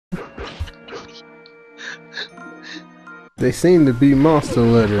They seem to be monster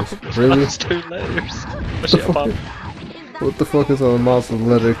letters. Really? Monster letters. What's your pop? What the fuck is a monster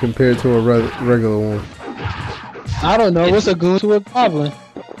letter compared to a regular one? I don't know. What's a goon to a goblin?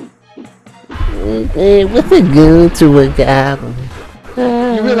 Hey, what's a goon to a goblin?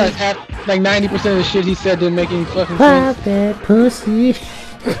 You realize like 90% of the shit he said didn't make any fucking sense. Pop that pussy.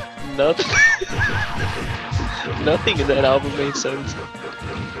 Nothing. Nothing in that album made sense.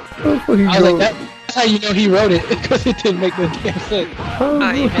 Oh, fuck, I was like, that's how you know he wrote it, because it didn't make no damn sense.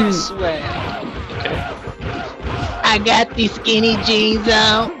 I even swear. Okay. I got these skinny jeans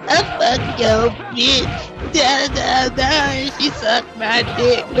on. I fuck your bitch. Da da da. She sucked my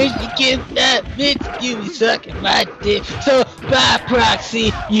dick. When she kissed that bitch, you be sucking my dick. So by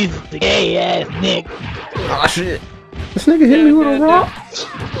proxy, you's the gay ass nigga. Oh shit. This nigga hit me with a rock?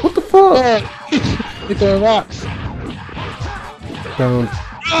 What the fuck? He throwing rocks.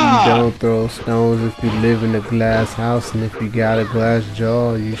 Don't throw stones if you live in a glass house, and if you got a glass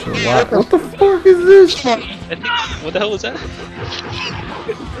jaw, you should watch. What the fuck is this? I think, what the hell was that?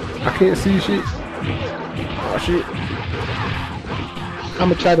 I can't see shit. Oh shit. I'm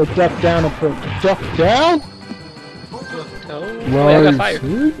gonna try to duck down and put duck down? Oh, wait, I got fire.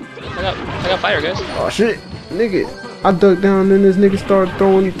 I got fire, guys. Oh shit. Nigga, I ducked down and this nigga started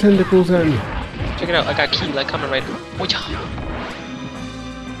throwing tentacles at me. Check it out, I got key like coming right. Oh, yeah.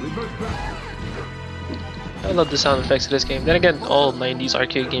 I love the sound effects of this game. Then again, all 90s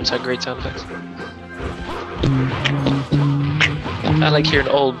arcade games had great sound effects. I like hearing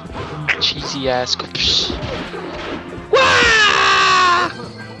old cheesy ass go psh. Wah!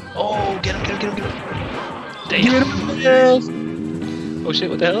 Oh, get him. Damn. Oh shit,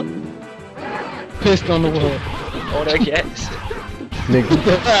 what the hell? Pissed on the wall. Oh, I guess. Nigga.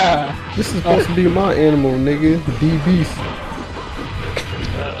 This is supposed to be my animal, nigga. The beast.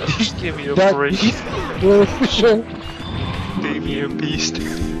 Give me a That break. beast? Well, for sure. Give me a beast.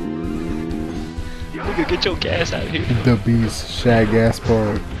 Nigga, get your gas out of here. The beast. Shag ass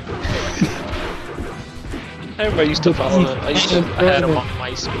part. I remember I used to follow him. I had him on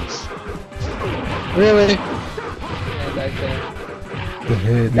MySpace. Really? Yeah, back then. The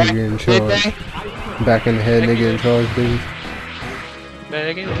head nigga in charge. Back in the head nigga in charge, baby.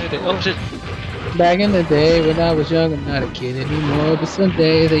 Back in the day. Oh shit. Back in the day when I was young, I'm not a kid anymore. But some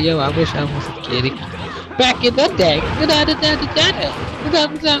days, yo, I wish I was a kitty. Back in the day. What's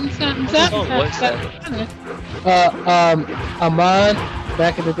that? Amon,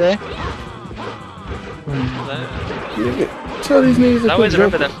 back in the day. Nigga, tell these niggas I to always quit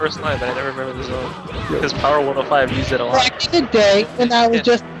remember jumping. that first line, but I never remember the song. Because Power 105 used it a lot. Back in the day when I was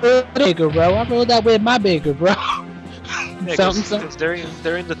just a bigger bro. I rolled out with my bigger bro. Yeah, something. Cause during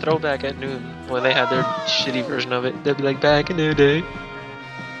the throwback at noon, when they had their shitty version of it, they'd be like, back in the day.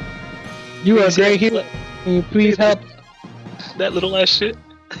 You are Please great help. here. Can you please help? That little ass shit.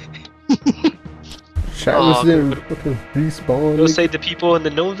 Travis Aw, didn't fucking respawn. Go Nigga. save the people in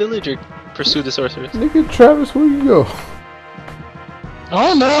the gnome village or pursue the sorceress. Nigga, Travis, where you go? I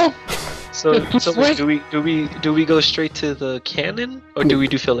don't know. So wait, do we go straight to the canon or do we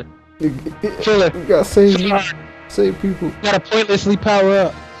do filler? Filler. You gotta save people. Gotta pointlessly power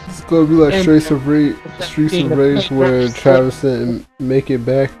up. It's gonna be like Streets of Rage where Travis didn't make it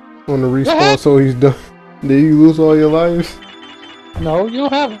back on the respawn, so he's done. Did you lose all your lives? No, you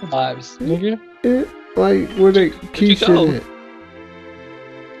don't have lives, nigga. Yeah, like where they keep shit go? at?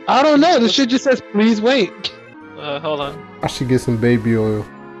 I don't know. This shit just says please wait. Hold on. I should get some baby oil.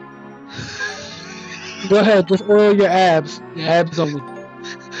 Go ahead, just oil your abs. Your abs only.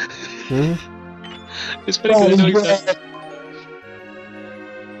 Hmm? It's funny 'cause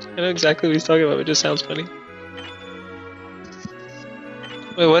I know exactly what he's talking about. It just sounds funny.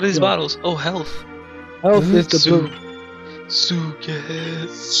 Wait, what are these bottles? Oh, health. Health is the boot. Suge.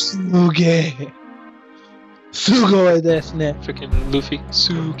 Sugo, that's net. Freaking Luffy.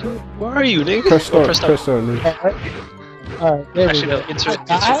 Suge. Where are you, nigga? Press start, press press start, nigga. Alright, there Actually, we no. go. Insert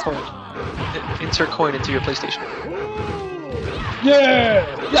coin. Insert coin into your PlayStation. Yeah!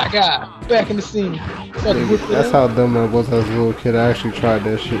 That guy! Back in the scene. Nigga, that's how dumb I was as a little kid. I actually tried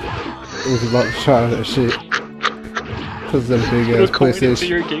that shit. I was about to try that shit. Cause them big ass Coin into PlayStation.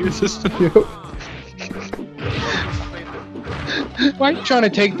 your game system. Yo. Why are you trying to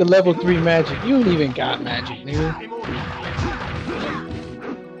take the level 3 magic? You don't even got magic, nigga.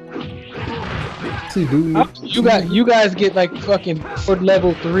 See, dude. You guys get like fucking for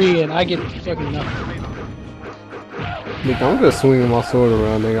level 3 and I get fucking nothing. Nigga, I'm just swinging my sword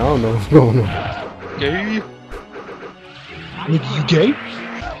around, nigga. I don't know what's going on. Gay. Nigga, you gay?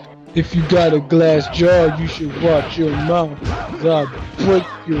 If you got a glass jar, you should watch your mouth. 'Cause I'll break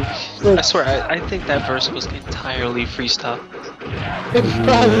your foot. I swear, I think that verse was entirely freestyle. It's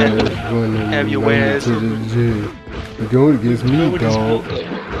probably Have your ass to the gym. You're going against me, dog.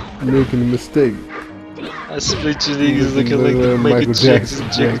 Making a mistake. I split your niggas looking like the Michael Jackson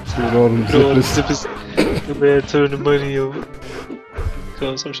chick. With all them zippers. The man turned the money over.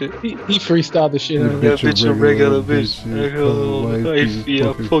 Call some shit. he freestyled the shit out of Yeah, it. bitch, a regular bitch. Regular wifey,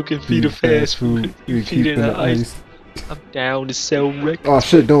 I'm fucking feed her fast food. You feed in the ice. I'm down to sell records. Oh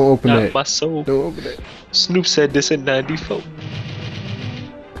shit, don't open Not that. my soul. Don't open that. Snoop said this in 94.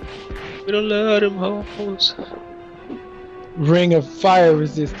 We don't love them hoes. Ring of fire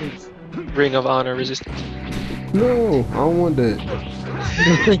resistance. Ring of honor resistance. No, I don't want that.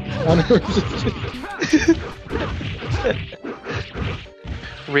 Ring of honor resistance.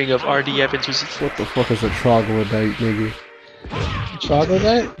 Ring of RD Evans resistance. What the fuck is a troglodyte, nigga?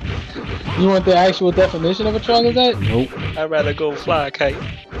 Troglodyte? You want the actual definition of a troglodyte? Nope. I'd rather go fly a kite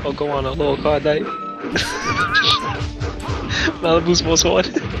or go on a low car date. Malibu's most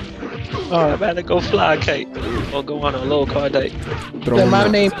wanted. I'd rather go fly a kite or go on a low car date. So my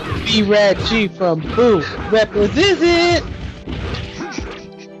name is B-Rad G from Boo. Represents it!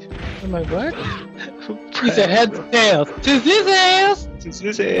 I'm like, what? He said heads or tails. Tis his ass! Tis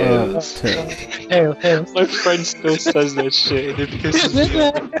his ass. Tails. My friend still says that shit and it pisses me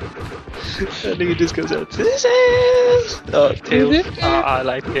off. That nigga just goes out, tis his ass! Oh, tails. I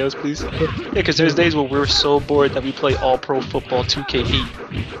like tails, please. Yeah, because there's days where we're so bored that we play all pro football 2K8.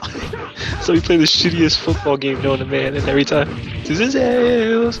 So we play the shittiest football game known to man, and every time, tis his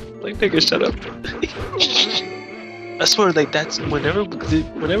ass! Like, nigga, shut up. I swear, like, that's whenever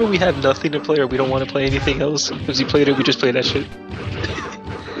we have nothing to play or we don't want to play anything else, because we played it, we just play that shit.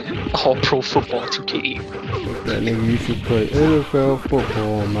 All pro football 2K8. That nigga, you should play NFL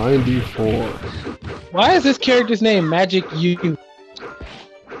football 94. Why is this character's name Magic U?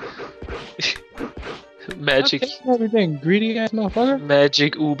 Magic. Everything, greedy ass motherfucker.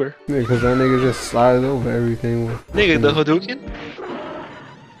 Magic Uber. Yeah, because that nigga just slides over everything. Nigga, the Hadouken?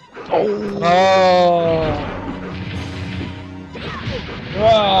 Oh.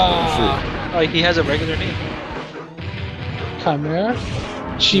 Oh, he has a regular name. Chimera?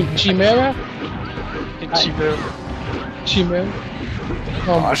 Chimera? Chimera. Chimera?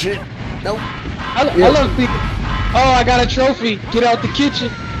 Oh shit. Nope. I love people. Oh, I got a trophy. Get out the kitchen.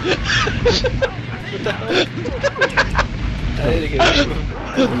 What the hell? I didn't get it. I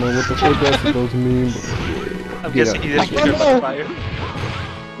don't know what the fuck that's supposed to mean, but I'm guessing he didn't get hit by fire.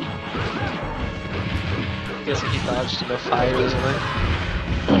 I'm guessing he dodged enough fire or something.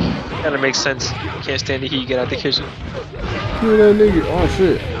 Kinda makes sense. You can't stand the heat, get out the kitchen. Look at that nigga. Oh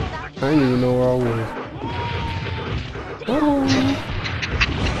shit. I didn't even know where I was. Oh.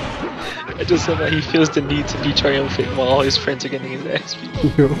 I just love how he feels the need to be triumphant while all his friends are getting his ass beat.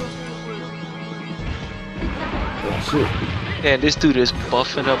 Yo. Oh shit. Man, this dude is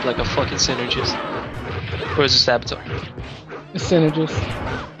buffing up like a fucking synergist. Or is it Saboteur? A synergist.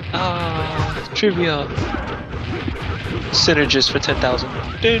 Trivia. Synergist for 10,000.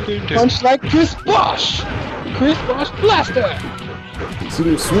 Punch like Chris Bosh. Chris Bosh Blaster. See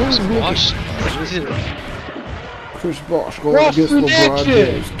them swings, Wash. Chris Bosh going against LeBron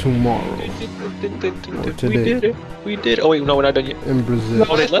James tomorrow. Or today. We did. Oh wait, no, we're not done yet. In Brazil.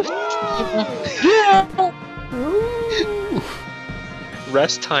 Oh, they left? Yeah.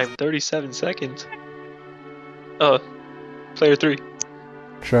 Rest time, 37 seconds. Player 3.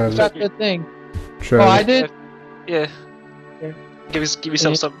 Travis. That's the thing. Travis. Oh, I did? Yeah. Give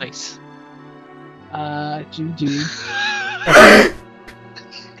yourself something nice. GG.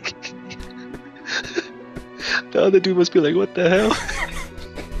 The other dude must be like, what the hell?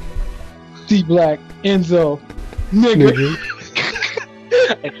 D Black. Enzo. Nigga.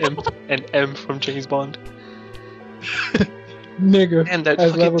 and M from James Bond. Nigga. And that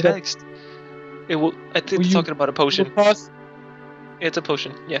As fucking leveled up. text. It will. I think it's talking about a potion. It's a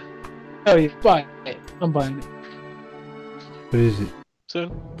potion. Yeah. Oh yeah, buy it. I'm buying it. What is it? So.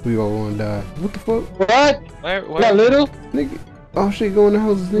 We all wanna die. What the fuck? What? Why? That little? Nigga. Oh shit, go in the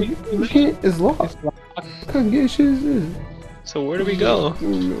houses, nigga. You can't. It's locked. What kind of gay shit is this? So where do we go? Oh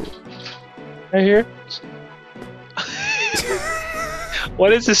no. Right here. Why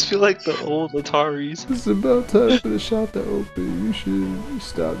does this feel like the old Ataris? It's about time for the shop to open. You should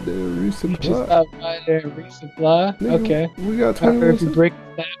stop there and You just resupply. stop by there and resupply. Nigga, Okay. We got I 21 heard if you seconds. break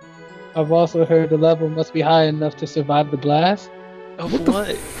that. I've also heard the level must be high enough to survive the blast. Oh, What the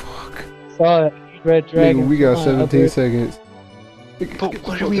what? fuck? Saw it. Red Dragon. Nigga, we got Oh, 17 okay. seconds. But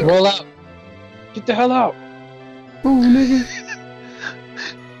what are we? Roll out. Get the hell out. Oh, nigga.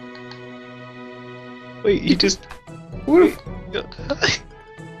 Wait, you just. What?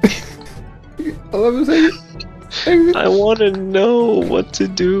 11 seconds. I want to know what to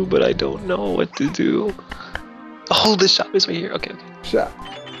do, but I don't know what to do. Oh, the shop is right here. Okay. Shot.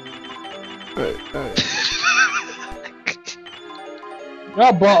 Alright.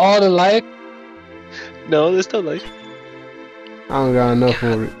 Y'all bought all the life. No, there's still life. I don't got enough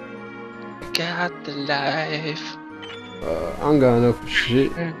for it. Got the life. I don't got enough for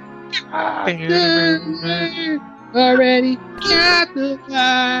shit. Already got the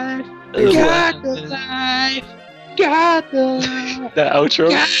life. Got the life. Got the life. The outro.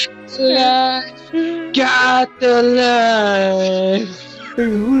 Got the life. Got the life. Hey,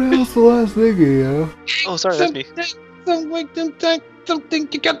 who the hell's the last nigga, yo? Oh, sorry, that's me. Something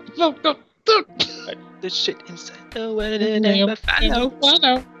you got. This shit inside the world and never follow.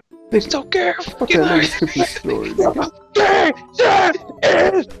 Nigga, So careful. fuck that nigga stupid story, nigga.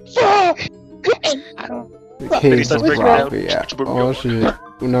 The cave's Starts breaking rock, down. yeah. Oh shit,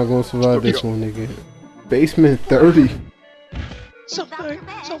 we're not gonna survive this one, nigga. Basement 30. Something,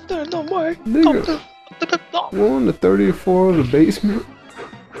 no more. Nigga, we're on the 30th floor of the basement.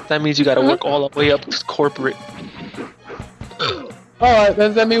 That means you gotta work all the way up to corporate. Alright,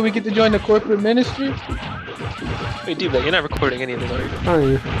 does that mean we get to join the corporate ministry? Wait, dude, you're not recording any of this, are you? I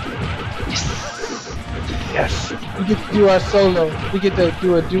ain't. Yes. We get to do our solo. We get to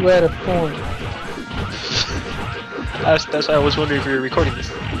do a duet of porn. That's why I was wondering if you were recording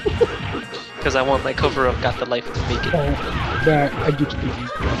this. Because I want my cover of Got the Life to make it. That I get you.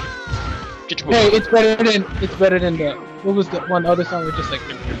 Get your Hey, it's better than the what was the one other song we just like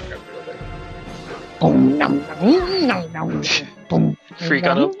Freak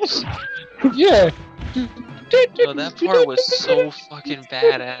on up. yeah. Oh, that part was so fucking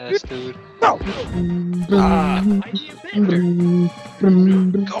badass, dude. Go.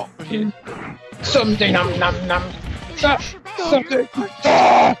 Something nom. Something.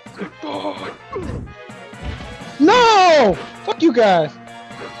 No! Fuck you guys.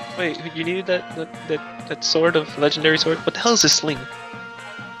 Wait, you needed that sword of legendary sword? What the hell is this sling?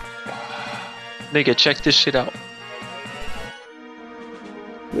 Nigga, check this shit out.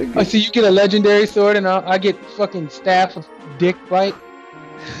 I see you get a legendary sword and I get fucking staff of dick bite.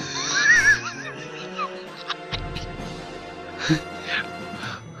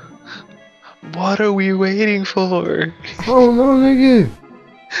 What are we waiting for? Oh no, nigga.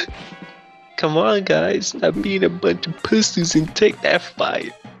 Come on, guys. Stop being a bunch of pussies and take that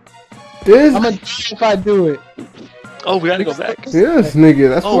fight. This? I'm gonna die if I do it. Oh, we gotta go back. Yes, nigga.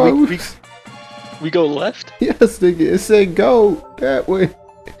 That's why we go left? Yes, nigga. It said go that way.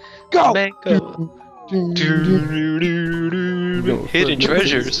 Go! Man, go. Hidden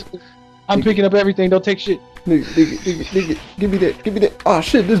treasures. I'm picking up everything, don't take shit. Nigga, give me that. Oh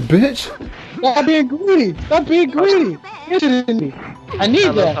shit, this bitch. Stop being greedy! Stop being greedy! Get it in me. I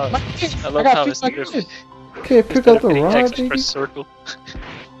need that. I love how it's kids. Can't pick up the rod, nigga. press circle.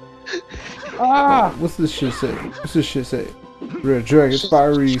 Ah! What's this shit say? Red Dragon,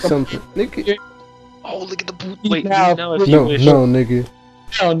 fiery something. Nigga. Oh, look at the boot. Wait, Now, now if you wish. No, nigga.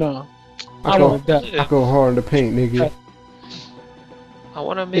 Hell no. I go hard in the paint, nigga. I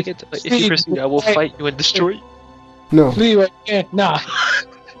wanna make it. If you proceed, I will fight you and destroy you. No. Please, right here. Nah.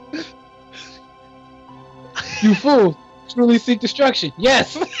 You fool. Truly seek destruction.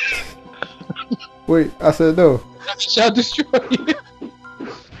 Yes! Wait, I said no. I shall destroy you.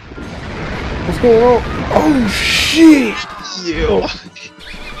 What's going on? Oh shit! Yo.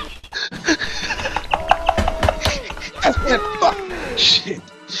 Fuck. Shit.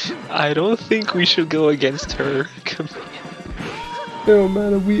 I don't think we should go against her. Come here. It don't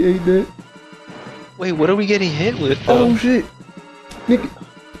matter, we ate that. Wait, what are we getting hit with though? Oh shit! Nigga.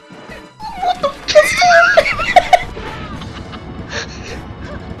 What the fuck?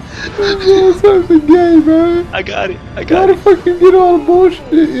 Game, man. I got it. I How got the it. fuck you get all the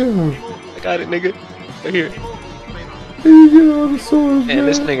bullshit, yo? I got it, nigga. Right here. How you get all the swords, Man, man?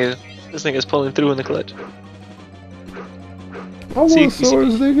 this nigga's pulling through in the clutch. I want See,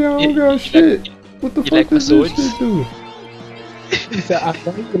 swords, nigga. I don't you got like- shit. What the you fuck like my does this swords? shit do? He said, I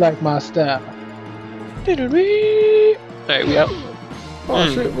know you like my style. Alright, we out.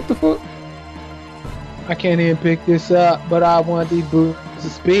 Oh shit, what the fuck? I can't even pick this up, but I want these boots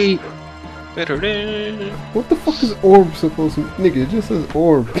of speed. What the fuck is orb supposed to be? Nigga, it just says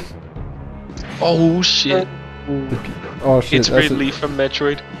orb. Oh shit. Oh shit, It's that's Ridley from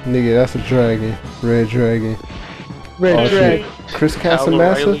Metroid. nigga, that's a dragon. Red dragon. Red Oh drag. shit. Chris Kyle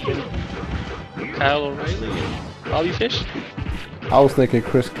Casamassa? O'Reilly and Bobby Fish? I was thinking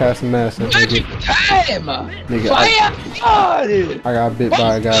Chris Casamassa, nigga. Time! Nigga, Fire! I got bit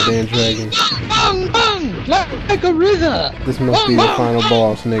by a goddamn dragon. Bang, bang! Like a RZA! This must be the final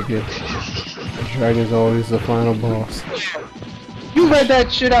boss, nigga. Dragon's always the final boss. You read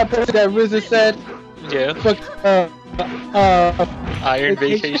that shit out there that RZA said? Yeah. Fuck, Iron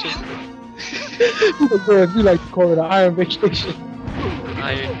Vacation. You like to call it an Iron Vacation.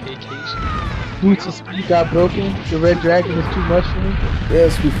 Iron Vacation. Boots of speed got broken. The red dragon is too much for me.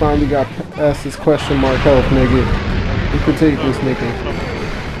 Yes, we finally got past this question mark health, nigga. We could take this, nigga.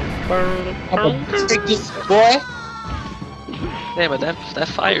 I'm gonna take this, boy. Yeah, but that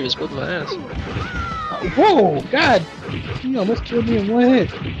fire is whooping my ass. Whoa, God! You almost killed me in one hit.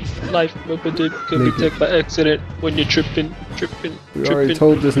 Life can be taken by accident when you're tripping. We already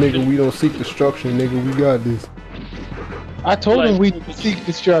told this nigga we don't seek destruction, nigga. We got this. I told him we seek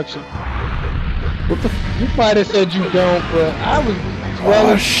destruction. What the? You might have said you don't, but I was.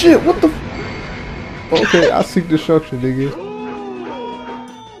 Oh shit! What the? Okay, I seek destruction, nigga.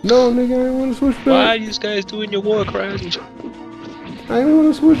 No, nigga, I ain't wanna switch back. Why are you guys doing your war crimes? I ain't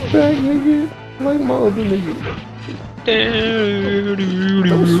wanna switch back, nigga. Like my other nigga.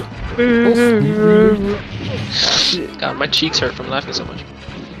 God, my cheeks hurt from laughing so much.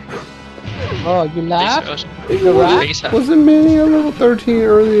 Oh, you laugh? Was it Manny at level 13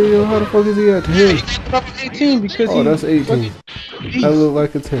 earlier? Yo, how the fuck is he at 10? He's level 18 because oh, that's 18. That look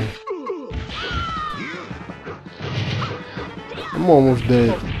like a 10. I'm almost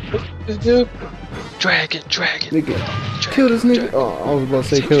dead. This dude? Dragon. Nigga, kill this nigga. Oh, I was about to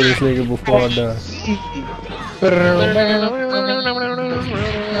say kill this nigga before I die.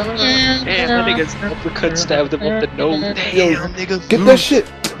 Damn, that nigga's uppercut stabbed him up the nose. Damn, nigga. Get that shit.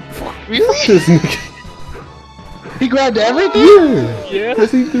 Really? This nigga. He grabbed everything? Yeah.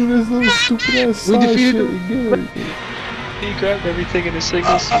 Cause he threw this little stupid ass side shit again. He grabbed everything in a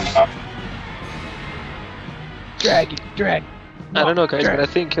single swing. Dragon. I don't know, guys, but I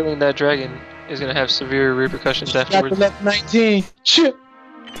think killing that dragon is gonna have severe repercussions afterwards. Level 19. Shit.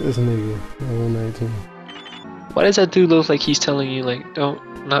 This nigga, level 19. Why does that dude look like he's telling you, like,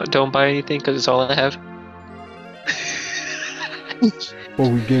 don't buy anything because it's all I have? Well,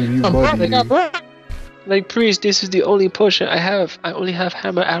 we give you money. Like, priest, this is the only potion I have. I only have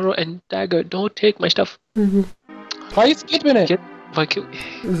hammer, arrow, and dagger. Don't take my stuff. Why are you skipping it?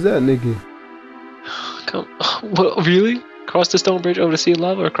 Who's that nigga? Come, what, really? Cross the stone bridge over the sea of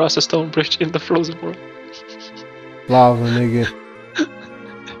lava, or cross the stone bridge in the frozen world? Lava, nigga.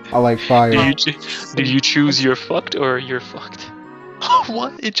 I like fire. Did you choose you're fucked or you're fucked?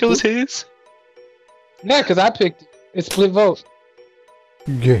 What? It chose his? Yeah, because I picked it. It's split vote.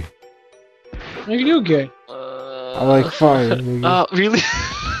 Gay. Nigga, you gay. I like fire, nigga. Oh, really?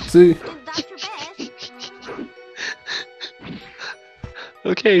 See?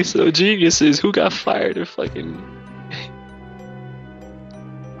 Okay, so geniuses, who got fired or fucking...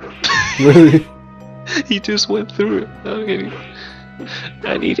 Really? He just went through it. Okay.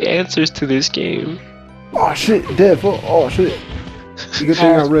 I need answers to this game. Oh shit, dead. Oh shit. Good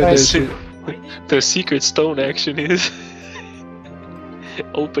thing I read that shit. The secret stone action is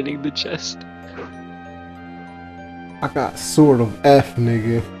opening the chest. I got Sword of F,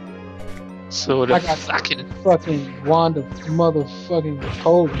 nigga. Sword I of got fucking wand of motherfucking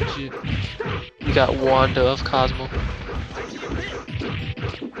cold and shit. You got Wanda of Cosmo.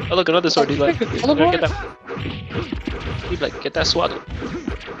 Oh look, another sword. He's like, get that. He's like, get that swaggle.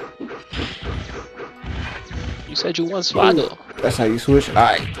 You said you want swaggle. That's how you switch.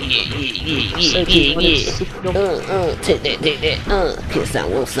 Alright. Yeah. Take that. Cause I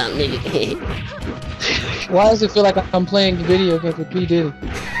want some, nigga. Why does it feel like I'm playing the video games with P. Diddy?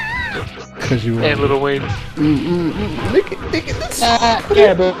 Cause you And Lil Wayne. Nigga, that's...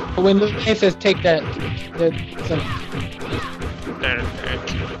 Yeah, but when Lil Wayne says take that,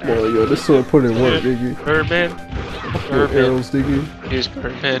 Boy, yo, this sword put in work, nigga. Birdman. Arrows, nigga. Kiss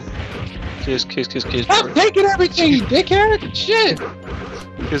Birdman. Kiss I'm Bird. taking everything, you dickhead! Shit!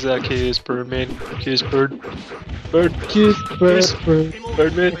 Kiss that kiss Birdman. Kiss Bird. Kiss bird.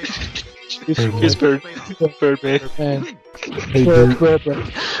 Birdman. Kiss Bird. Birdman. Hey, Bird.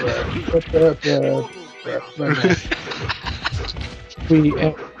 We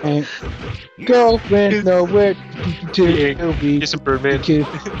ain't going nowhere till we Kiss Birdman.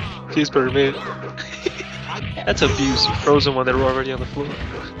 Kiss Birdman. That's abuse. You froze them when they were already on the floor.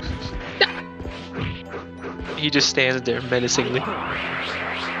 He just stands there menacingly.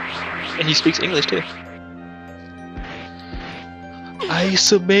 And he speaks English too. I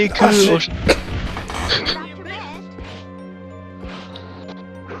make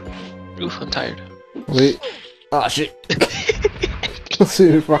Oof, I'm tired. Wait. Oh shit. Let's see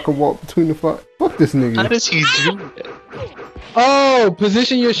if I can walk between the fire. Fuck this How nigga. does he do that? Oh,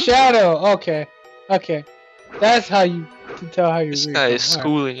 position your shadow. Okay. Okay. That's how you can tell how you're This weak. guy is Alright.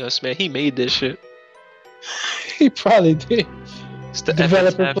 schooling us, man. He made this shit. He probably did. It's the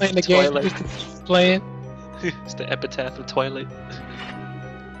Developer epitaph playing of the game. Twilight. Just playing. It's the epitaph of Twilight.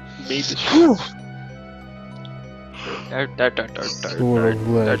 He made this shit. Whew.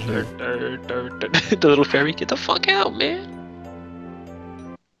 The little fairy, get the fuck out, man.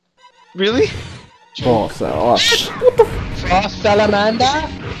 Really? Oh, shit. Oh, salamander.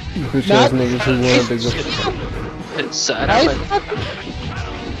 Bitch ass niggas who wanted to go. Nice.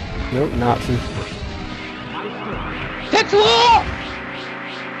 Nope, Nazi. That's all.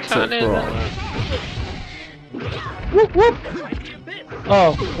 Whoop, whoop.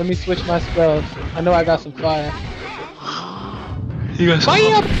 Oh, let me switch my spells. I know I got some fire. You got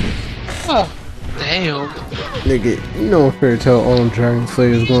Fire! Oh, damn. Nigga, you know in Fairy Tail all Dragon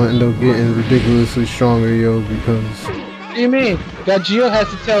Slayers gonna end up getting ridiculously stronger, yo, because... what do you mean? Gajio has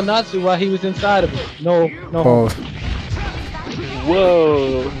to tell Natsu why he was inside of it. No. Pause.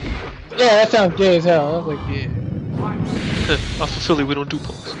 Whoa. Yeah, that sounds gay as hell. I was like, yeah. Off of Philly, we don't do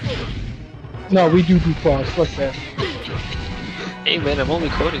pause. No, we do pause. Fuck that. Hey man, I'm only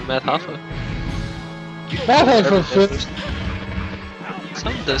quoting Matt Hoffa. That has for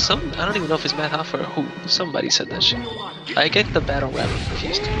Some, I don't even know if it's Matt Hoffa or who. Somebody said that shit. I get the battle rap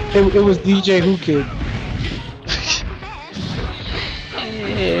confused. It was DJ Who Kid.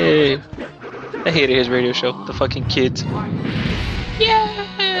 Hey. I hated his radio show. The fucking kids. Yeah.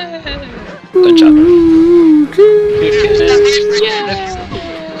 Good job.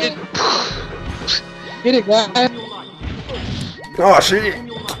 Get it, guys. Oh shit!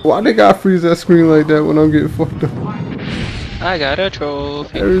 Why they gotta freeze that screen like that when I'm getting fucked up? I got a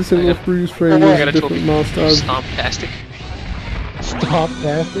trophy. Every single freeze frame I is got a a different trophy. milestone. Stomptastic. Stop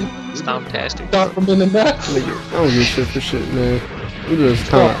passing. Stomptastic. Stop him in the nuts. Nigga, I don't give a shit for shit, man. We just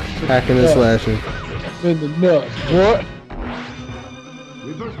kinda hacking and slashing. In the nuts, boy.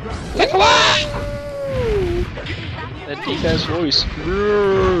 Take away! That deep ass voice.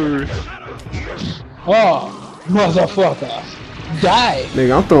 Oh, motherfucker. Die.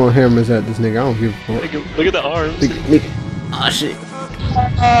 Nigga, I'm throwing hammers at this nigga. I don't give a fuck. Look at the arms. Nigga. Oh shit.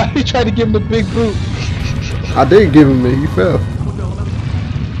 He tried to give him the big boot. I did give him it. He fell.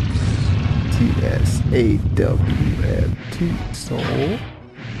 TSAWFT. So.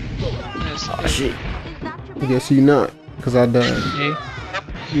 Oh shit. Guess you not. Cause I died.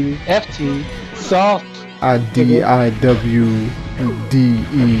 FT. Soft. IDIWDE.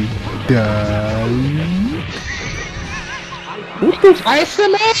 Die. What the f- Ice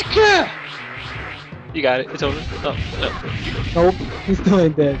America! You got it. It's over. Oh, no. Nope. He's still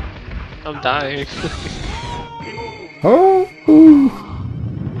ain't dead. I'm dying. Oh. Ooh.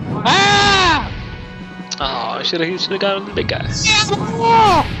 Ah! Oh, I should have got on the big guy.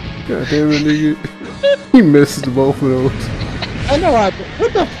 Oh! God damn it, nigga. He missed both of those. I know I did.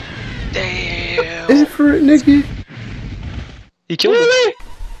 What the f- Damn. Effort, nigga. He killed him. Really?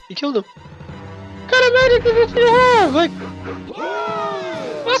 He killed him. What kind of magic does this thing have? Like,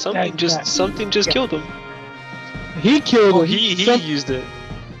 what? Something just killed him. He killed Oh, him. he Some- used it.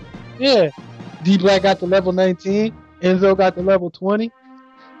 Yeah. D Black got the level 19. Enzo got the level 20.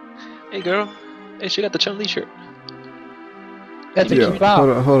 Hey girl. Hey, she got the Chun-Li shirt. That's a Yeah, keep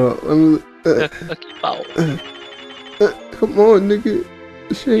out. hold on. Let me. Lucky bow. Come on, nigga.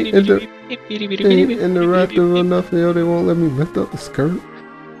 She ain't in the raptor enough, yo. They won't let me lift up the skirt.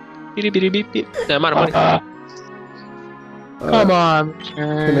 The amount of money. Come on.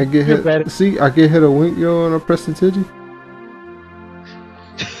 Can I get hit? See, I get hit a wink, yo, and I press the titty.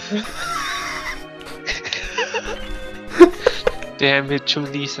 Damn it,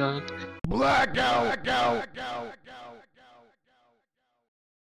 Chun-Li son. Blackout.